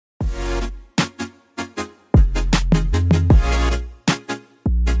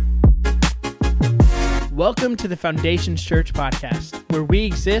Welcome to the Foundations Church podcast, where we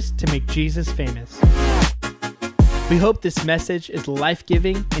exist to make Jesus famous. We hope this message is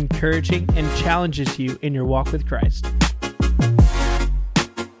life-giving, encouraging, and challenges you in your walk with Christ.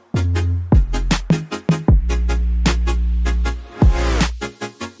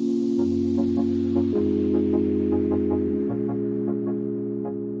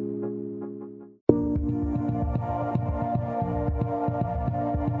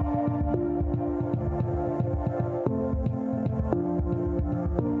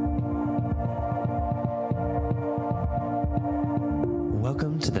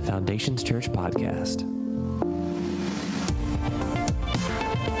 Welcome to the Foundations Church podcast.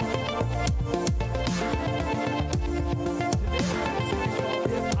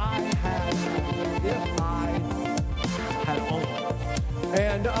 If I had only.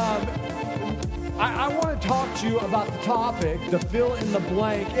 And I want to talk to you about the topic, the fill in the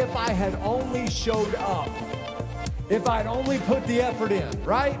blank, if I had only showed up. If I'd only put the effort in,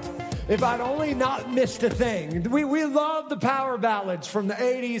 right? If I'd only not missed a thing. We love the power ballads from the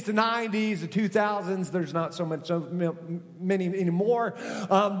 80s, the 90s, the 2000s. There's not so many anymore.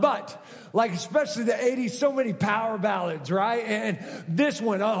 But like especially the 80s, so many power ballads, right? And this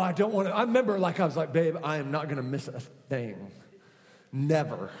one, I don't want to. I remember I was like, babe, I am not going to miss a thing.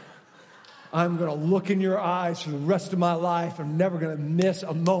 Never. I'm going to look in your eyes for the rest of my life. I'm never going to miss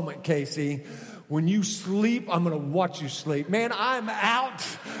a moment, Casey. When you sleep, I'm going to watch you sleep. Man, I'm out.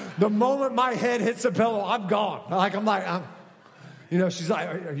 The moment my head hits the pillow, I'm gone. She's like,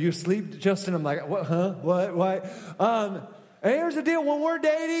 are you asleep, Justin? I'm like, what, huh? What? And here's the deal. When we're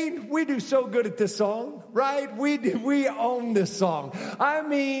dating, we do so good at this song, right? We own this song. I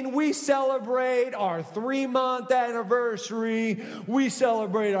mean, we celebrate our 3-month anniversary. We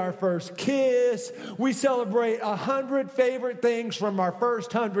celebrate our first kiss. We celebrate 100 favorite things from our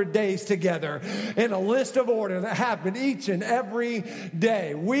first 100 days together in a list of order that happened each and every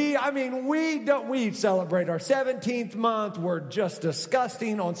day. We celebrate our 17th month. We're just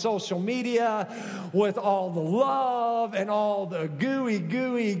disgusting on social media with all the love and all the gooey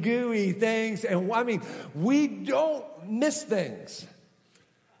things. And we don't miss things.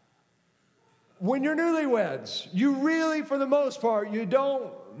 When you're newlyweds, you really, for the most part, you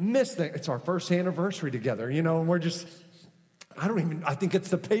don't miss things. It's our first anniversary together, and we're just, I think it's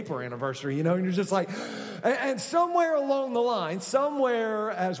the paper anniversary, and you're just like, and somewhere along the line,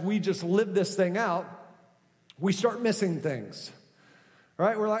 somewhere as we just live this thing out, we start missing things.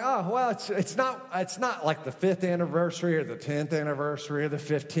 Right? We're like, oh, well, it's not like the 5th anniversary or the 10th anniversary or the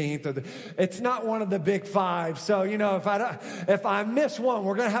 15th it's not one of the big 5. So, if I miss one,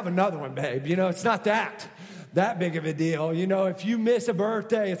 we're going to have another one, babe. It's not that big of a deal. If you miss a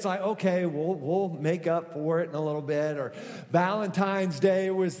birthday, it's like, okay, we'll make up for it in a little bit. Or Valentine's Day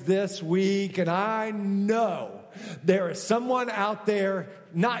was this week, and I know there is someone out there,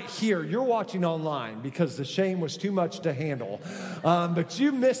 not here, you're watching online because the shame was too much to handle. But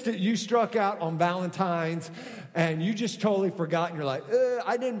you missed it. You struck out on Valentine's and you just totally forgot. And you're like,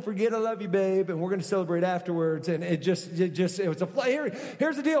 I didn't forget I love you, babe. And we're going to celebrate afterwards. And it was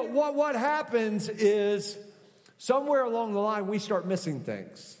here's the deal. What happens is somewhere along the line, we start missing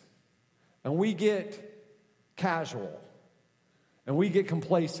things and we get casual and we get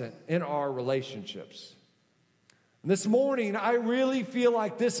complacent in our relationships. This morning, I really feel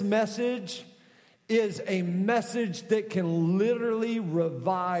like this message is a message that can literally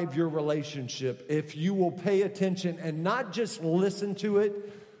revive your relationship if you will pay attention and not just listen to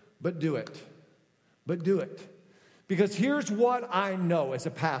it, but do it. Because here's what I know as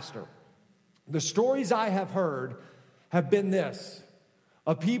a pastor. The stories I have heard have been this.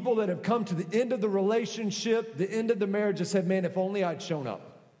 Of people that have come to the end of the relationship, the end of the marriage, and said, man, if only I'd shown up.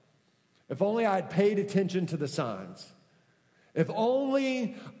 If only I had paid attention to the signs. If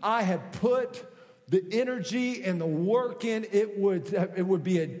only I had put the energy and the work in, it would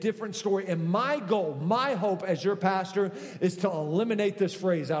be a different story. And my goal, my hope as your pastor is to eliminate this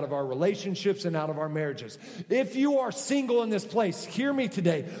phrase out of our relationships and out of our marriages. If you are single in this place, hear me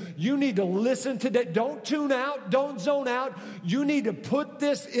today. You need to listen today. Don't tune out. Don't zone out. You need to put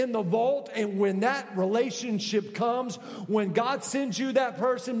this in the vault. And when that relationship comes, when God sends you that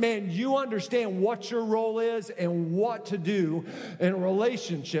person, man, you understand what your role is and what to do in a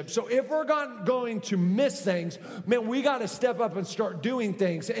relationship. So if we're going to miss things, man, we got to step up and start doing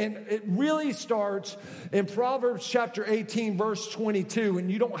things. And it really starts in Proverbs chapter 18, verse 22.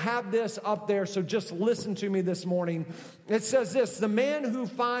 And you don't have this up there, so just listen to me this morning. It says this: the man who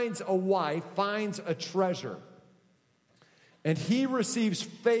finds a wife finds a treasure, and he receives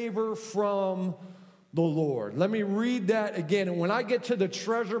favor from the Lord. Let me read that again. And when I get to the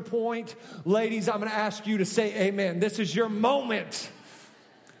treasure point, ladies, I'm going to ask you to say amen. This is your moment.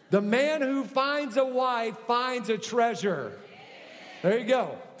 The man who finds a wife finds a treasure. There you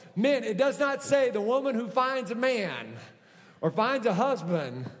go. Men, it does not say the woman who finds a man or finds a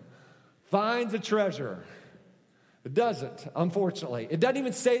husband finds a treasure. It doesn't, unfortunately. It doesn't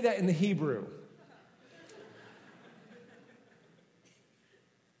even say that in the Hebrew.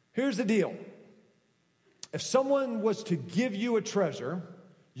 Here's the deal. If someone was to give you a treasure,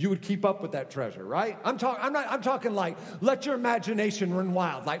 you would keep up with that treasure, right? I'm talking like, let your imagination run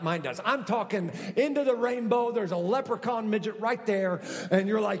wild like mine does. I'm talking into the rainbow. There's a leprechaun midget right there. And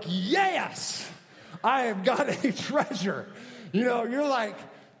you're like, yes, I have got a treasure. You know, you're like,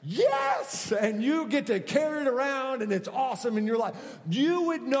 yes. And you get to carry it around and it's awesome. And you're like, you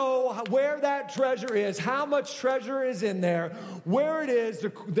would know where that treasure is, how much treasure is in there, where it is,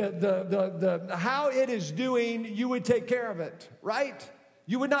 how it is doing. You would take care of it, right?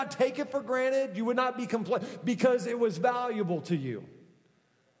 You would not take it for granted. You would not be complacent because it was valuable to you.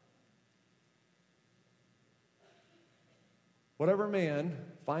 Whatever man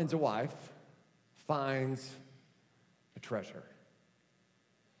finds a wife finds a treasure.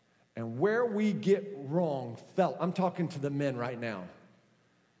 And where we get wrong, I'm talking to the men right now,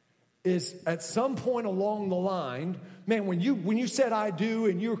 is at some point along the line, man, when you said I do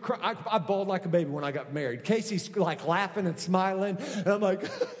and you were I bawled like a baby when I got married. Casey's like laughing and smiling, and I'm like,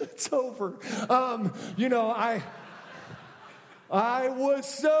 it's over. I was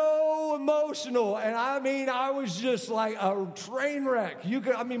so emotional, and I was just like a train wreck.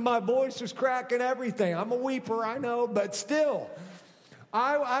 My voice was cracking, everything. I'm a weeper, I know, but still,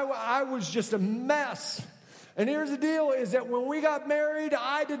 I was just a mess. And here's the deal, is that when we got married,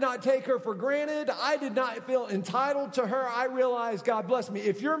 I did not take her for granted. I did not feel entitled to her. I realized, God bless me,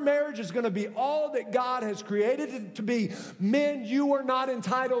 if your marriage is going to be all that God has created it to be, men, you are not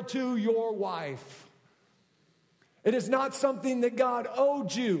entitled to your wife. It is not something that God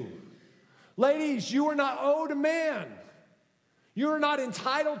owed you. Ladies, you are not owed a man. You are not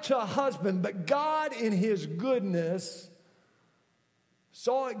entitled to a husband, but God in his goodness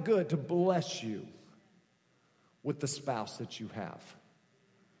saw it good to bless you with the spouse that you have.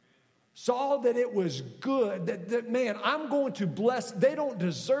 Saw that it was good, that man, I'm going to bless. They don't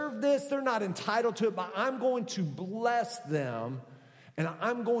deserve this. They're not entitled to it, but I'm going to bless them, and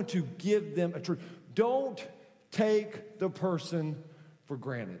I'm going to give them a truth. Don't take the person for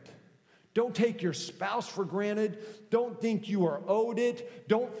granted. Don't take your spouse for granted. Don't think you are owed it.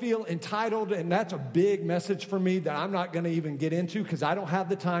 Don't feel entitled. And that's a big message for me that I'm not going to even get into because I don't have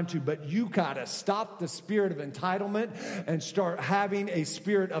the time to. But you got to stop the spirit of entitlement and start having a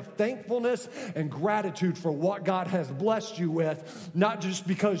spirit of thankfulness and gratitude for what God has blessed you with, not just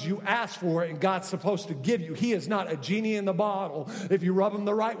because you asked for it and God's supposed to give you. He is not a genie in the bottle. If you rub him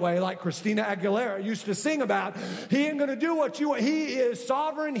the right way, like Christina Aguilera used to sing about, he ain't going to do what you want. He is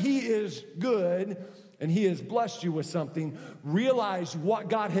sovereign. He is good, and he has blessed you with something. Realize what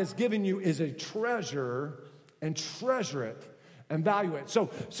God has given you is a treasure, and treasure it and value it.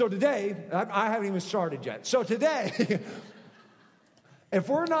 So today, I haven't even started yet. So today, if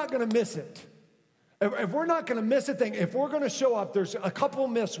we're not going to miss it, if we're not going to miss a thing, if we're going to show up, there's a couple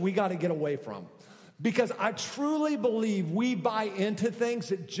myths we got to get away from. Because I truly believe we buy into things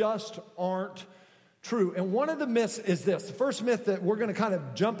that just aren't true. And one of the myths is this. The first myth that we're going to kind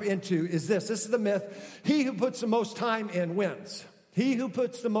of jump into is this. This is the myth. He who puts the most time in wins. He who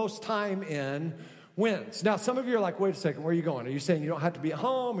puts the most time in wins. Now, some of you are like, wait a second, where are you going? Are you saying you don't have to be at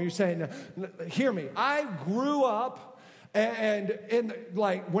home? Are you saying, hear me. I grew up and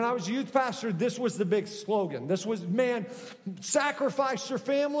when I was a youth pastor, this was the big slogan. This was, man, sacrifice your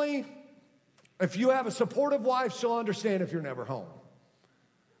family. If you have a supportive wife, she'll understand if you're never home.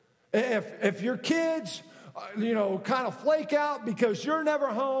 If your kids, kind of flake out because you're never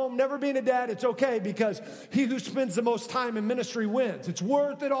home, never being a dad, it's okay because he who spends the most time in ministry wins. It's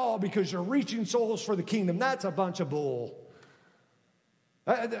worth it all because you're reaching souls for the kingdom. That's a bunch of bull.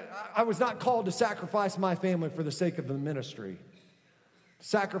 I was not called to sacrifice my family for the sake of the ministry.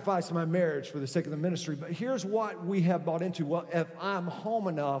 Sacrifice my marriage for the sake of the ministry. But here's what we have bought into. Well, if I'm home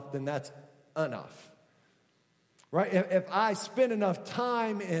enough, then that's enough. Right? If I spend enough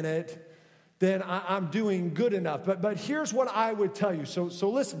time in it, then I'm doing good enough. But here's what I would tell you. So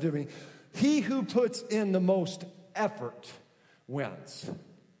listen to me. He who puts in the most effort wins.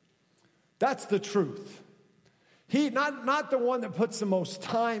 That's the truth. He not the one that puts the most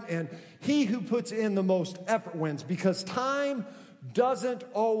time in. He who puts in the most effort wins, because time doesn't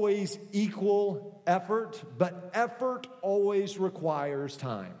always equal effort, but effort always requires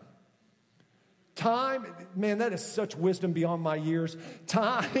time. Time, man, that is such wisdom beyond my years.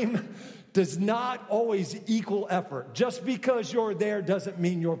 Time does not always equal effort. Just because you're there doesn't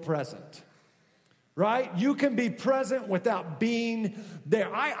mean you're present. Right? You can be present without being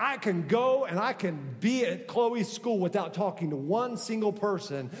there. I can go and I can be at Chloe's school without talking to one single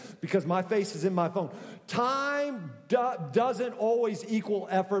person because my face is in my phone. Time doesn't always equal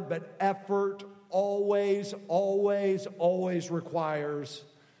effort, but effort always requires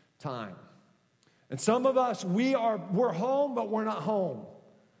time. And some of us, we're home, but we're not home.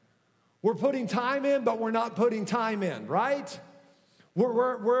 We're putting time in, but we're not putting time in, right?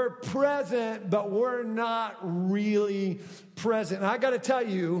 We're present, but we're not really present. And I got to tell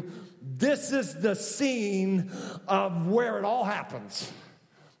you, this is the scene of where it all happens.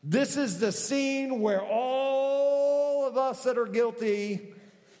 This is the scene where all of us that are guilty,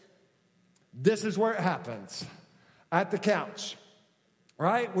 this is where it happens, at the couch,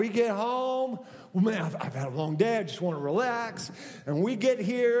 right? We get home, well, man, I've had a long day, I just want to relax, and we get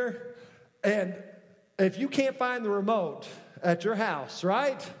here, and if you can't find the remote at your house,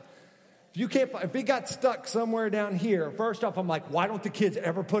 right? If it got stuck somewhere down here, first off, I'm like, why don't the kids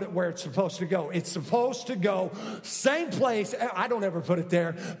ever put it where it's supposed to go? It's supposed to go same place. I don't ever put it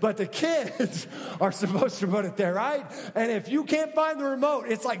there, but the kids are supposed to put it there, right? And if you can't find the remote,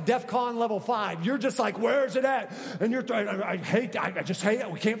 it's like DEFCON level 5. You're just like, where's it at? And you're trying, I just hate it.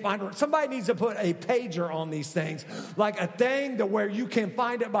 We can't find it. Somebody needs to put a pager on these things, like a thing to where you can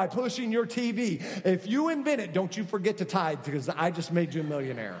find it by pushing your TV. If you invent it, don't you forget to tithe, because I just made you a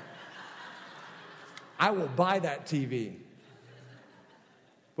millionaire. I will buy that TV.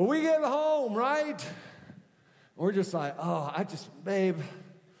 But we get home, right? We're just like, babe,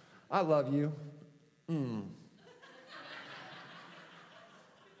 I love you. And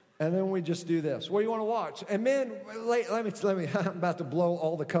then we just do this. What do you want to watch? And men, let me, I'm about to blow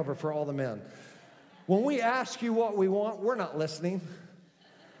all the cover for all the men. When we ask you what we want, we're not listening.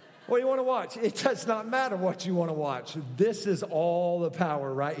 What do you want to watch? It does not matter what you want to watch. This is all the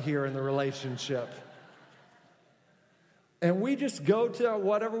power right here in the relationship. And we just go to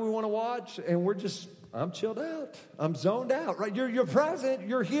whatever we want to watch, and I'm chilled out. I'm zoned out, right? You're present,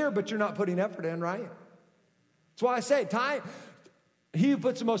 you're here, but you're not putting effort in, right? That's why I say time, he who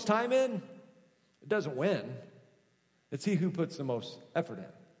puts the most time in, it doesn't win. It's he who puts the most effort in.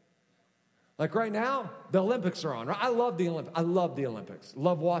 Like right now, the Olympics are on, right? I love the Olympics.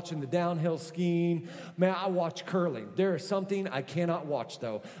 Love watching the downhill skiing. Man, I watch curling. There is something I cannot watch,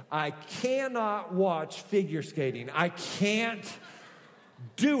 though. I cannot watch figure skating. I can't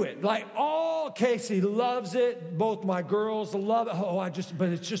do it. Like, Casey loves it. Both my girls love it. But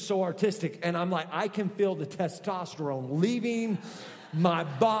it's just so artistic. And I'm like, I can feel the testosterone leaving my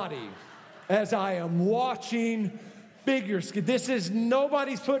body as I am watching figure skating.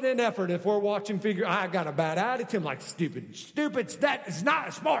 Nobody's putting in effort if we're watching figure. I got a bad attitude. I'm like, stupid. That is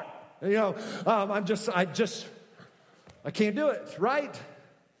not smart. I can't do it, right?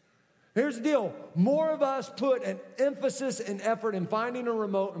 Here's the deal. More of us put an emphasis and effort in finding a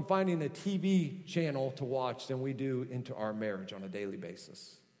remote and finding a TV channel to watch than we do into our marriage on a daily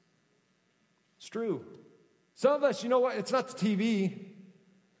basis. It's true. Some of us, you know what? It's not the TV.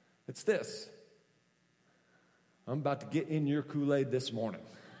 It's this. I'm about to get in your Kool-Aid this morning.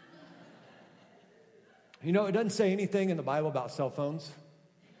 It doesn't say anything in the Bible about cell phones.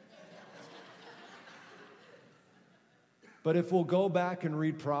 But if we'll go back and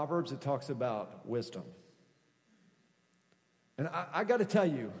read Proverbs, it talks about wisdom. And I got to tell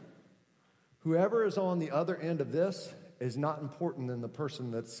you, whoever is on the other end of this is not important than the person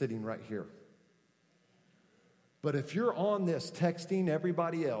that's sitting right here. But if you're on this texting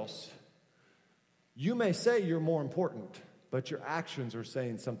everybody else, you may say you're more important, but your actions are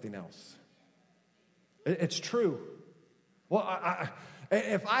saying something else. It's true. Well,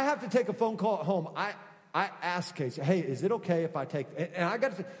 if I have to take a phone call at home, I ask Casey, hey, is it okay if I take, and I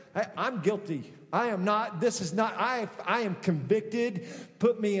got to, I'm guilty. I am not, I am convicted,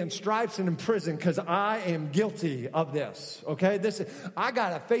 put me in stripes and in prison because I am guilty of this, okay? I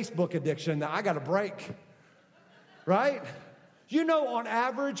got a Facebook addiction that I got to break, right? On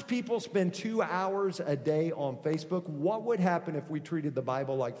average, people spend 2 hours a day on Facebook. What would happen if we treated the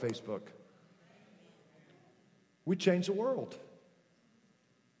Bible like Facebook? We'd change the world.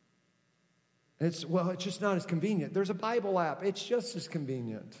 It's just not as convenient. There's a Bible app. It's just as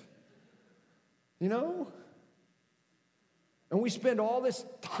convenient. And we spend all this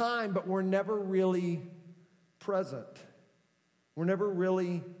time, but we're never really present. We're never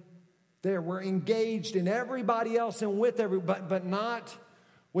really there. We're engaged in everybody else and with everybody, but not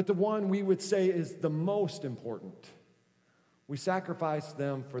with the one we would say is the most important, We sacrifice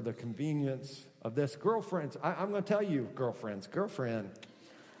them for the convenience of this. Girlfriends, I'm going to tell you, girlfriend.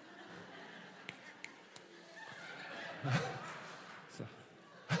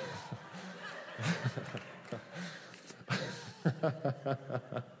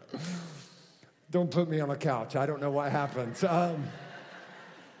 Don't put me on a couch. I don't know what happens.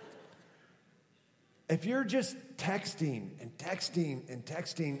 If you're just texting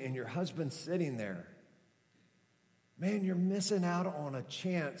and your husband's sitting there, man, you're missing out on a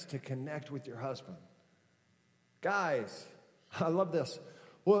chance to connect with your husband. Guys, I love this.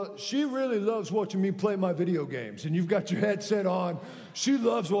 Well, she really loves watching me play my video games, and you've got your headset on. She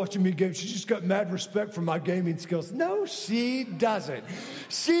loves watching me game. She's just got mad respect for my gaming skills. No, she doesn't.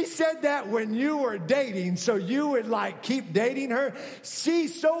 She said that when you were dating, so you would keep dating her.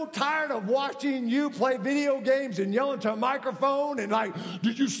 She's so tired of watching you play video games and yelling to a microphone and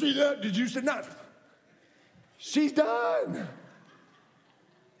did you see that? Did you see that? She's done.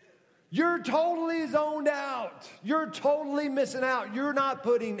 You're totally zoned out. You're totally missing out. You're not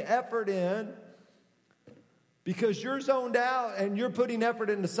putting effort in because you're zoned out and you're putting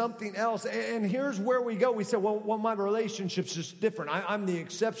effort into something else. And here's where we go. We say, well, my relationship's just different. I'm the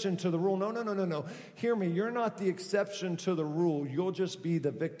exception to the rule. No. Hear me. You're not the exception to the rule. You'll just be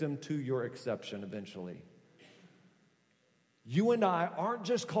the victim to your exception eventually. You and I aren't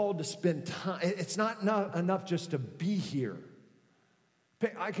just called to spend time. It's not enough just to be here.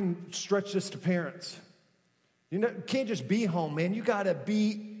 I can stretch this to parents. You can't just be home, man. You got to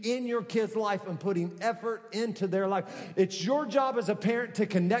be in your kid's life and putting effort into their life. It's your job as a parent to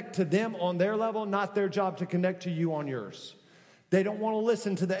connect to them on their level, not their job to connect to you on yours. They don't want to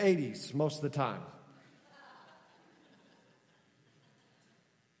listen to the 80s most of the time.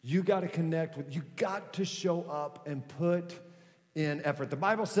 You got to connect with, you got to show up and put in effort. The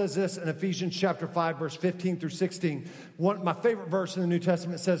Bible says this in Ephesians chapter 5, verse 15 through 16. My favorite verse in the New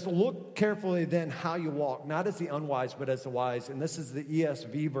Testament says, look carefully then how you walk, not as the unwise, but as the wise. And this is the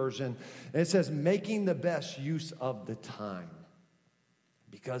ESV version. And it says, making the best use of the time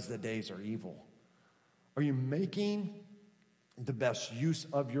because the days are evil. Are you making the best use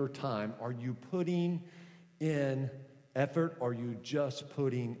of your time? Are you putting in effort? Or are you just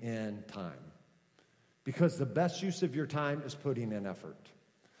putting in time? Because the best use of your time is putting in effort. It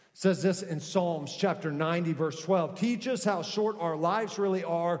says this in Psalms chapter 90, verse 12. Teach us how short our lives really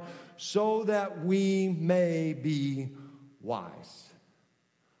are so that we may be wise.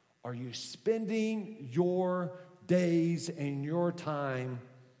 Are you spending your days and your time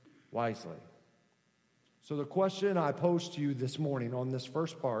wisely? So the question I pose to you this morning on this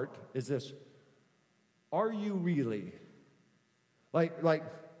first part is this. Are you really,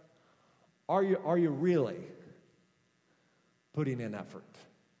 Are you really putting in effort?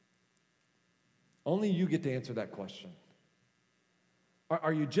 Only you get to answer that question.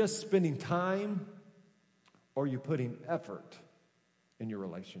 Are you just spending time, or are you putting effort in your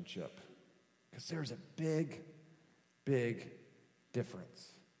relationship? Because there's a big, big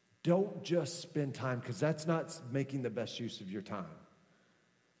difference. Don't just spend time, because that's not making the best use of your time.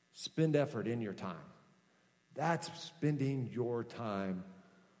 Spend effort in your time. That's spending your time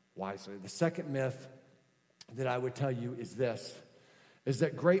wisely. The second myth that I would tell you is this, is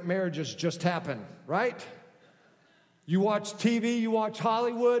that great marriages just happen, right? You watch TV, you watch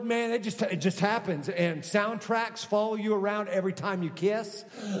Hollywood, man, it just happens. And soundtracks follow you around every time you kiss,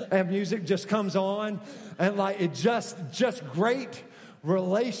 and music just comes on, and it just great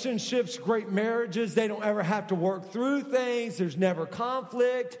relationships, great marriages, they don't ever have to work through things. There's never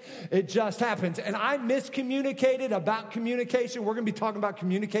conflict. It just happens. And I miscommunicated about communication. We're going to be talking about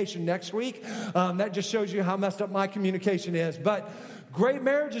communication next week. That just shows you how messed up my communication is. But great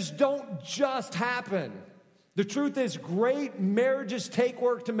marriages don't just happen. The truth is, great marriages take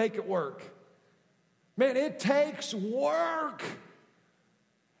work to make it work. Man, it takes work.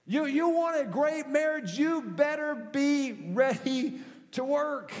 You want a great marriage, you better be ready to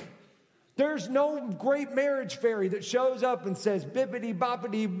work. There's no great marriage fairy that shows up and says bippity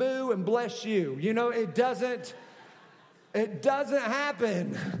boppity boo and bless you. It doesn't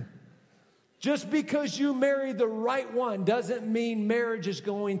happen. Just because you marry the right one doesn't mean marriage is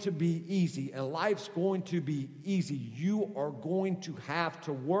going to be easy and life's going to be easy. You are going to have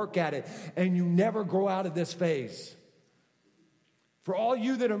to work at it, and you never grow out of this phase. For all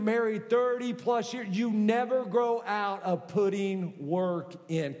you that are married 30 plus years, you never grow out of putting work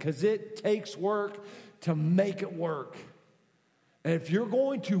in, because it takes work to make it work. And if you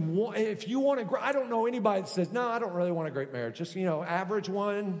want to grow, I don't know anybody that says, no, I don't really want a great marriage. Just, average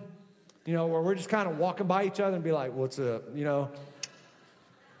one, where we're just kind of walking by each other and be like, what's up, No,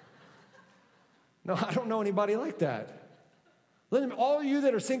 I don't know anybody like that. Listen, all of you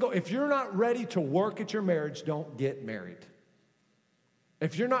that are single, if you're not ready to work at your marriage, don't get married.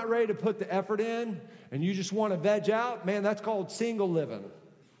 If you're not ready to put the effort in and you just want to veg out, man, that's called single living.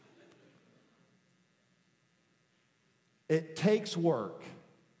 It takes work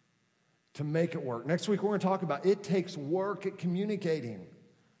to make it work. Next week, we're going to talk about it takes work at communicating,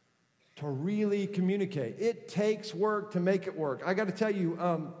 to really communicate. It takes work to make it work. I got to tell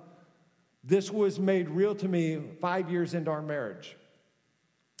you, this was made real to me 5 years into our marriage.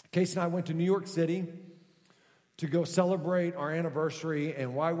 Casey and I went to New York City to go celebrate our anniversary,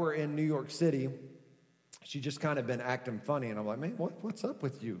 and while we're in New York City, she just kind of been acting funny, and I'm like, man, what's up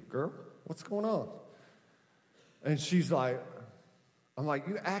with you, girl? What's going on? And she's like, I'm like,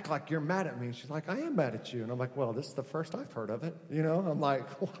 you act like you're mad at me. And she's like, I am mad at you. And I'm like, well, this is the first I've heard of it. You know, I'm like,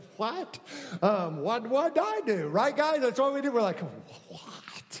 what? What did I do? Right, guys? That's what we do. We're like,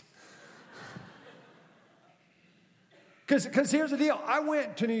 what? Because here's the deal. I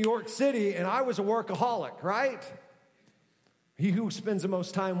went to New York City, and I was a workaholic, right? He who spends the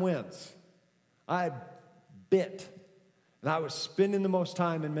most time wins. I bit, and I was spending the most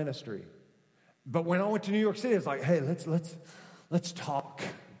time in ministry. But when I went to New York City, it's like, hey, let's talk.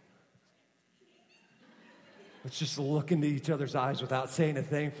 Let's just look into each other's eyes without saying a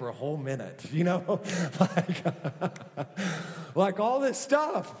thing for a whole minute, you know? like all this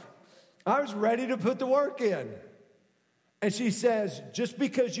stuff. I was ready to put the work in. And she says, just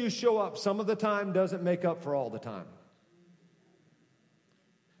because you show up some of the time doesn't make up for all the time.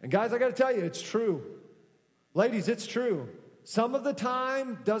 And guys, I got to tell you, it's true. Ladies, it's true. Some of the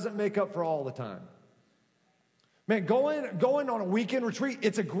time doesn't make up for all the time. Man, going on a weekend retreat,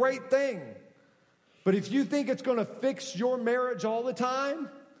 it's a great thing. But if you think it's going to fix your marriage all the time,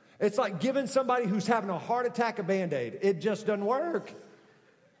 it's like giving somebody who's having a heart attack a Band-Aid. It just doesn't work.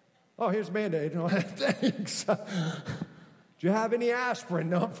 Oh, here's a Band-Aid. Thanks. Do you have any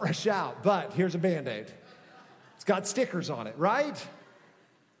aspirin? No, I'm fresh out. But here's a Band-Aid. It's got stickers on it, right?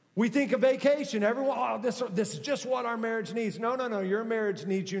 We think of vacation. Everyone, oh, this is just what our marriage needs. No. Your marriage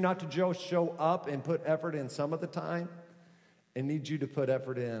needs you not to just show up and put effort in some of the time. It needs you to put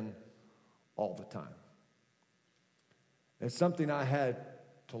effort in all the time. It's something I had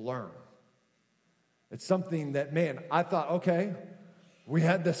to learn. It's something that, man, I thought, okay, we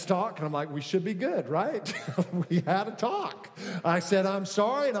had this talk, and I'm like, we should be good, right? We had a talk. I said, I'm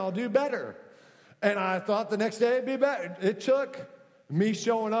sorry, and I'll do better. And I thought the next day it'd be better. It took me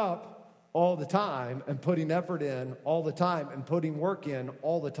showing up all the time and putting effort in all the time and putting work in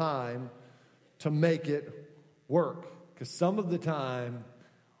all the time to make it work. Because some of the time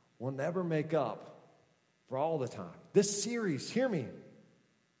will never make up for all the time. This series, hear me.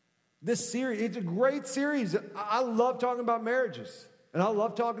 This series, it's a great series. I love talking about marriages. And I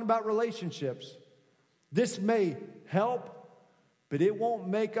love talking about relationships. This may help, but it won't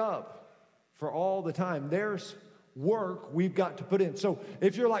make up for all the time. There's work we've got to put in. So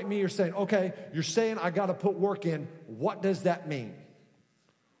if you're like me, you're saying, okay, you're saying I got to put work in. What does that mean?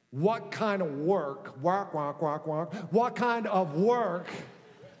 What kind of work, what kind of work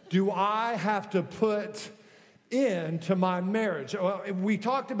do I have to put into my marriage? We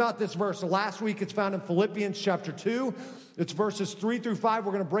talked about this verse last week. It's found in Philippians chapter 2. It's verses 3 through 5.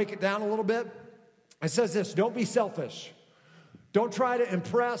 We're going to break it down a little bit. It says this: don't be selfish. Don't try to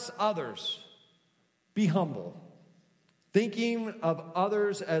impress others. Be humble, thinking of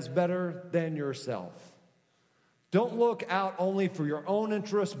others as better than yourself. Don't look out only for your own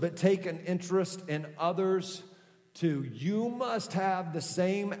interest, but take an interest in others too. You must have the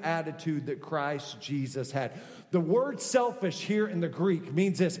same attitude that Christ Jesus had. The word selfish here in the Greek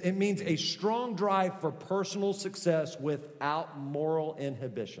means this. It means a strong drive for personal success without moral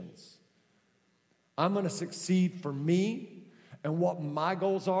inhibitions. I'm going to succeed for me and what my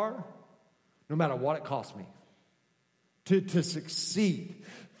goals are, no matter what it costs me. To succeed.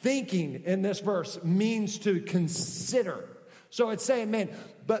 Thinking in this verse means to consider. So it's saying, man,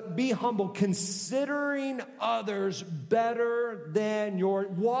 but be humble, considering others better than your.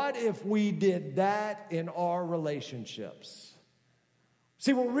 What if we did that in our relationships?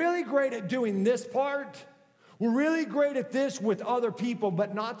 See, we're really great at doing this part. We're really great at this with other people,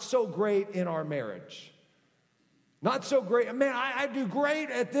 but not so great in our marriage. Not so great. Man, I do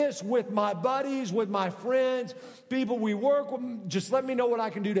great at this with my buddies, with my friends, people we work with. Just let me know what I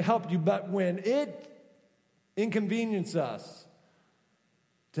can do to help you. But when it inconveniences us,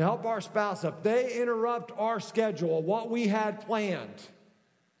 to help our spouse up, they interrupt our schedule, what we had planned,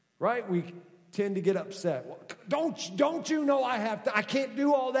 right? We tend to get upset. Well, don't you know I can't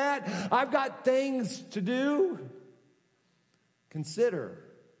do all that? I've got things to do. Consider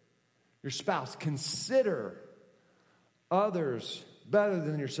your spouse. Consider others better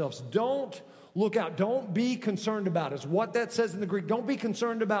than yourselves. Don't look out. Don't be concerned about it. It's what that says in the Greek. Don't be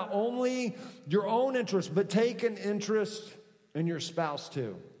concerned about only your own interest, but take an interest in your spouse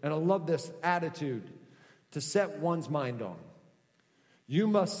too. And I love this attitude to set one's mind on. You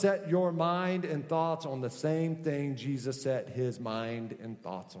must set your mind and thoughts on the same thing Jesus set his mind and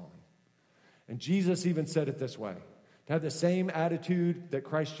thoughts on. And Jesus even said it this way. To have the same attitude that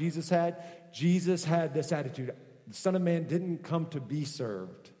Christ Jesus had this attitude. The Son of Man didn't come to be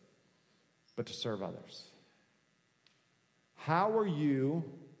served, but to serve others. How are you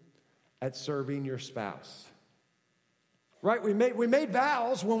at serving your spouse? Right? We made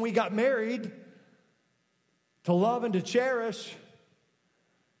vows when we got married to love and to cherish,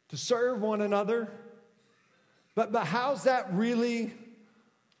 to serve one another. But how's that really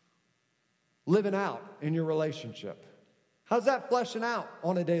living out in your relationship? How's that fleshing out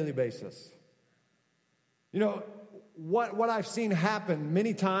on a daily basis? You know, what I've seen happen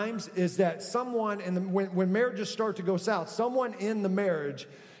many times is that someone, when marriages start to go south, someone in the marriage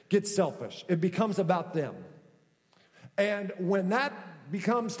gets selfish. It becomes about them. And when that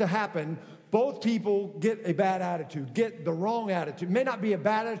becomes to happen, both people get a bad attitude, get the wrong attitude. It may not be a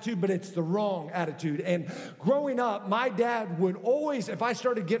bad attitude, but it's the wrong attitude. And growing up, my dad would always, if I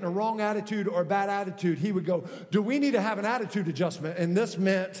started getting a wrong attitude or a bad attitude, he would go, do we need to have an attitude adjustment? And this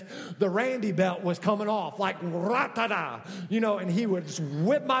meant the Randy belt was coming off, like ra-ta-da, you know, and he would just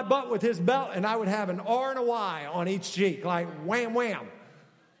whip my butt with his belt, and I would have an R and a Y on each cheek, like wham, wham.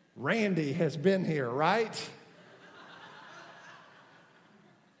 Randy has been here, right?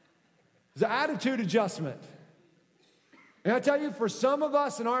 It's an attitude adjustment. And I tell you, for some of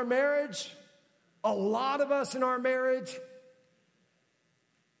us in our marriage, a lot of us in our marriage,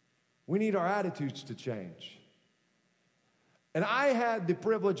 we need our attitudes to change. And I had the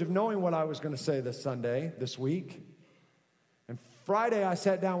privilege of knowing what I was going to say this week. And Friday, I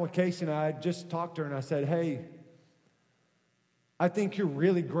sat down with Casey and I just talked to her and I said, hey, I think you're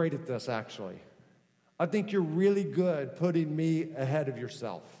really great at this, actually. I think you're really good putting me ahead of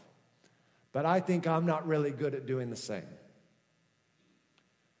yourself. But I think I'm not really good at doing the same.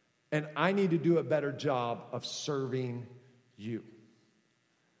 And I need to do a better job of serving you.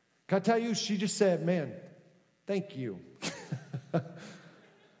 Can I tell you, she just said, man, thank you.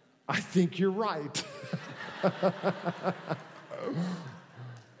 I think you're right.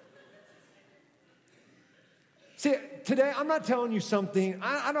 See, today I'm not telling you something.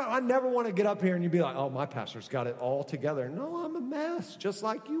 I never want to get up here and you be like, oh, my pastor's got it all together. No, I'm a mess, just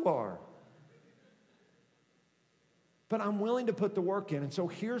like you are. But I'm willing to put the work in. And so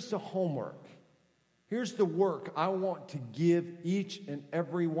here's the homework. Here's the work I want to give each and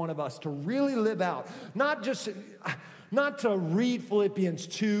every one of us to really live out. Not to read Philippians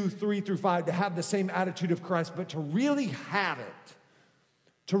 2, 3 through 5 to have the same attitude of Christ, but to really have it.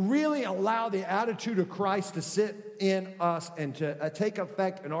 To really allow the attitude of Christ to sit in us and to take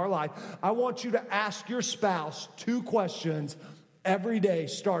effect in our life. I want you to ask your spouse 2 questions every day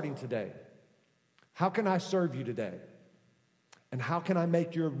starting today. How can I serve you today? And how can I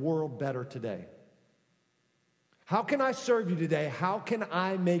make your world better today? How can I serve you today? How can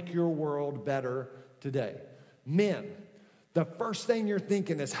I make your world better today? Men, the first thing you're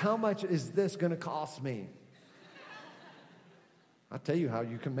thinking is, how much is this going to cost me? I'll tell you how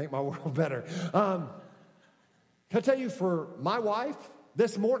you can make my world better. Can I tell you, for my wife,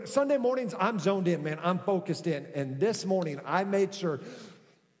 Sunday mornings, I'm zoned in, man. I'm focused in. And this morning, I made sure,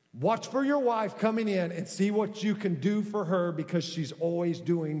 watch for your wife coming in and see what you can do for her because she's always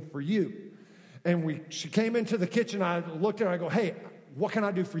doing for you. And she came into the kitchen. I looked at her. I go, hey, what can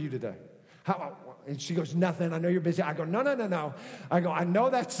I do for you today? And she goes, nothing. I know you're busy. I go, no. I go, I know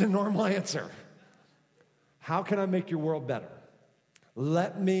that's the normal answer. How can I make your world better?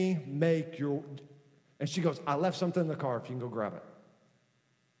 Let me make your... And she goes, I left something in the car if you can go grab it.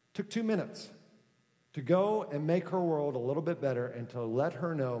 Took 2 minutes to go and make her world a little bit better and to let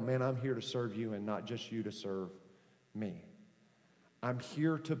her know, man, I'm here to serve you and not just you to serve me. I'm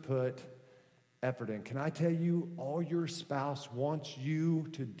here to put effort in. Can I tell you, all your spouse wants you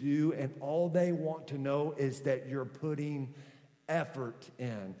to do and all they want to know is that you're putting effort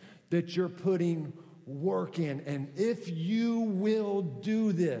in, that you're putting work in. And if you will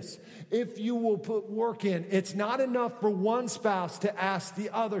do this, if you will put work in, it's not enough for one spouse to ask the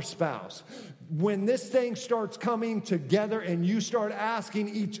other spouse. when this thing starts coming together and you start asking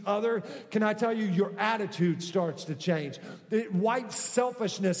each other, can I tell you, your attitude starts to change. It wipes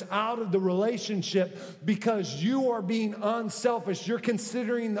selfishness out of the relationship because you are being unselfish. You're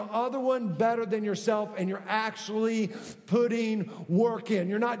considering the other one better than yourself, and you're actually putting work in.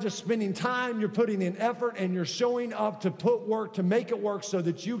 You're not just spending time, you're putting in effort, and you're showing up to put work, to make it work so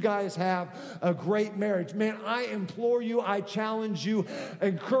that you guys have a great marriage. Man, I implore you, I challenge you,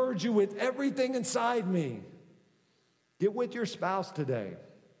 encourage you with everything inside me. Get with your spouse today.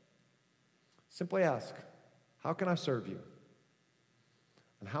 Simply ask, how can I serve you?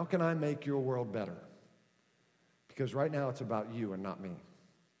 And how can I make your world better? Because right now it's about you and not me.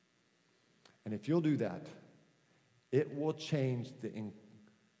 And if you'll do that, it will change the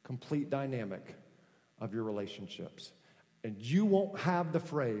complete dynamic of your relationships. And you won't have the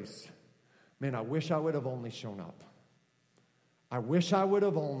phrase, man, I wish I would have only shown up. I wish I would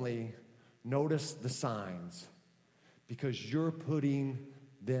have only noticed the signs, because you're putting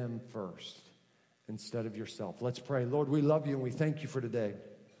them first instead of yourself. Let's pray. Lord, we love you and we thank you for today.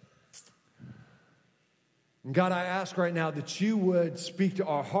 And God, I ask right now that you would speak to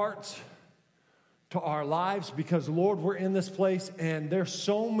our hearts, to our lives, because, Lord, we're in this place and there's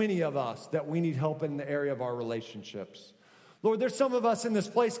so many of us that we need help in the area of our relationships. Lord, there's some of us in this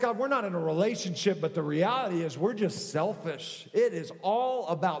place, God, we're not in a relationship, but the reality is we're just selfish. It is all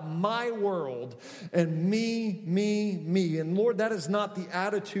about my world and me, me, me. And Lord, that is not the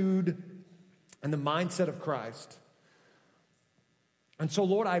attitude and the mindset of Christ. And so,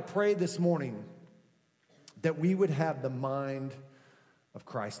 Lord, I pray this morning that we would have the mind of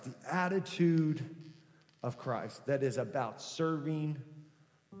Christ, the attitude of Christ that is about serving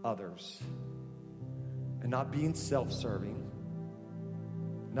others and not being self-serving,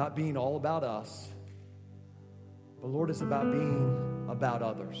 not being all about us, but Lord, it's about being about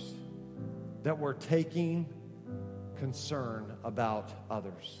others, that we're taking concern about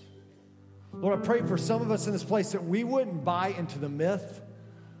others. Lord, I pray for some of us in this place that we wouldn't buy into the myth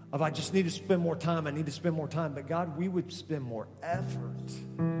of I just need to spend more time, I need to spend more time, but God, we would spend more effort.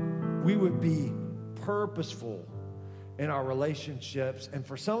 We would be purposeful in our relationships. And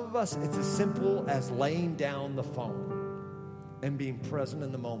for some of us, it's as simple as laying down the phone and being present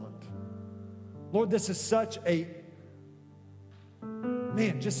in the moment. Lord, this is such a,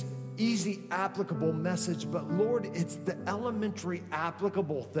 just easy, applicable message. But Lord, it's the elementary,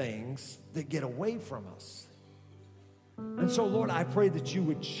 applicable things that get away from us. And so, Lord, I pray that you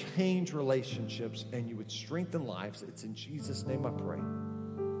would change relationships and you would strengthen lives. It's in Jesus' name I pray.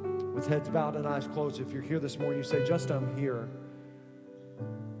 With heads bowed and eyes closed, if you're here this morning, you say, just I'm here,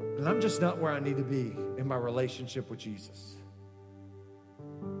 and I'm just not where I need to be in my relationship with Jesus.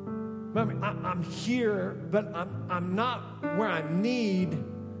 I'm here, but I'm not where I need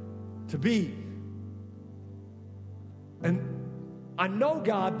to be. And I know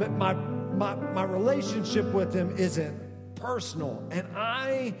God, but my relationship with him isn't personal. And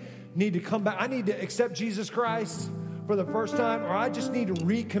I need to come back. I need to accept Jesus Christ for the first time, or I just need to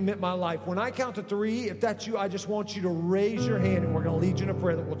recommit my life. When I count to 3, if that's you, I just want you to raise your hand, and we're going to lead you in a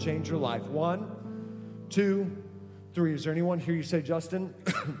prayer that will change your life. 1, 2, 3. Is there anyone here you say, Justin,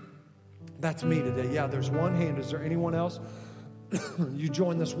 that's me today? Yeah, there's one hand. Is there anyone else? You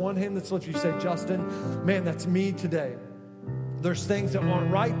join this one hand that's lifted. You say, Justin, man, that's me today. There's things that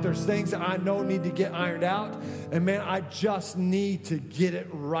aren't right. There's things that I know need to get ironed out. And man, I just need to get it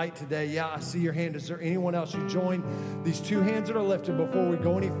right today. Yeah, I see your hand. Is there anyone else? You join these 2 hands that are lifted before we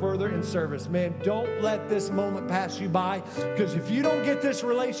go any further in service. Man, don't let this moment pass you by, because if you don't get this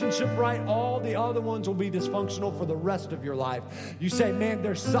relationship right, all the other ones will be dysfunctional for the rest of your life. You say, man,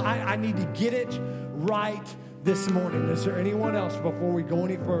 I need to get it right this morning. Is there anyone else before we go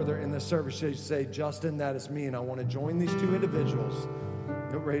any further in the service? You say, Justin, that is me, and I want to join these 2 individuals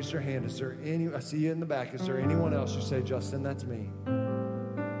that raised your hand. Is there I see you in the back. Is there anyone else? You say, Justin, that's me.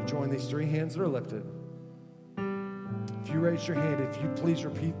 You join these 3 hands that are lifted. If you raise your hand, if you please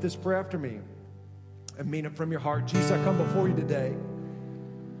repeat this prayer after me and mean it from your heart. Jesus, I come before you today.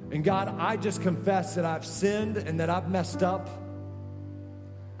 And God, I just confess that I've sinned and that I've messed up.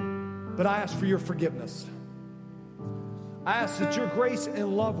 But I ask for your forgiveness. I ask that your grace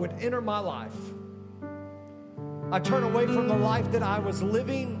and love would enter my life. I turn away from the life that I was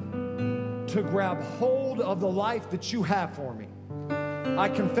living to grab hold of the life that you have for me. I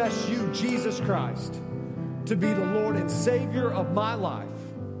confess you, Jesus Christ, to be the Lord and Savior of my life.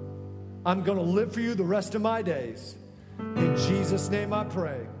 I'm going to live for you the rest of my days. In Jesus' name I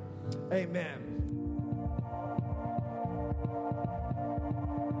pray. Amen.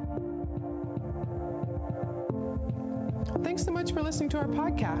 Thanks so much for listening to our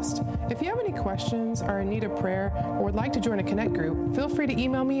podcast. If you have any questions, are in need of prayer, or would like to join a Connect group, feel free to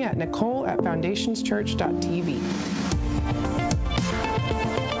email me at nicole@foundationschurch.tv.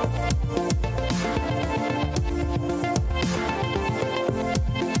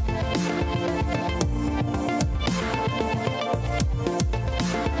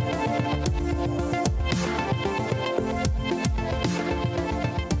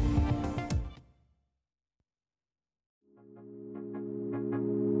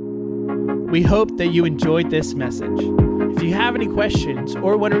 We hope that you enjoyed this message. If you have any questions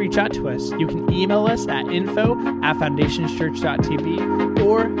or want to reach out to us, you can email us at info@foundationschurch.tv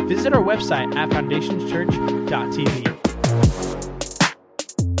or visit our website at foundationschurch.tv.